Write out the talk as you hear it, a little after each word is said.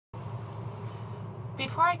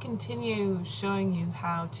Before I continue showing you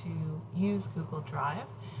how to use Google Drive,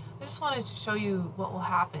 I just wanted to show you what will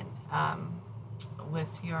happen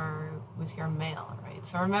with your mail, right?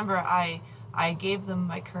 So remember, I gave them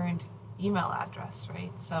my current email address,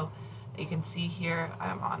 right? So you can see here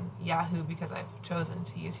I'm on Yahoo because I've chosen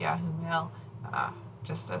to use Yahoo Mail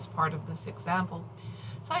just as part of this example.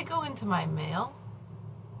 So I go into my mail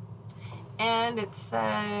and it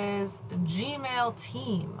says Gmail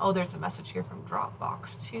team. Oh, there's a message here from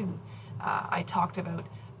Dropbox too. I talked about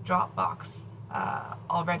Dropbox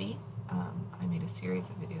already. I made a series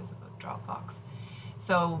of videos about Dropbox.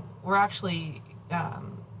 So we're actually,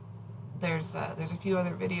 there's a few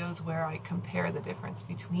other videos where I compare the difference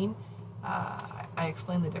between, I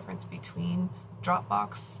explain the difference between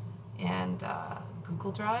Dropbox and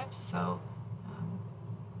Google Drive. So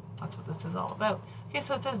that's what this is all about. Okay,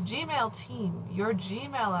 so it says Gmail team. Your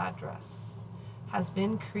Gmail address has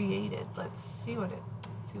been created. Let's see what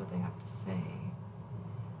they have to say.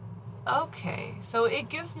 Okay, so it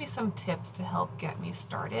gives me some tips to help get me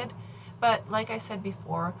started. But like I said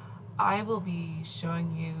before, I will be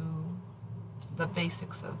showing you the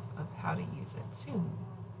basics of how to use it soon.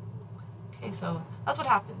 Okay, so that's what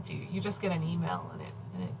happens. You just get an email and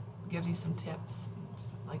it gives you some tips and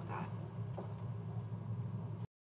stuff like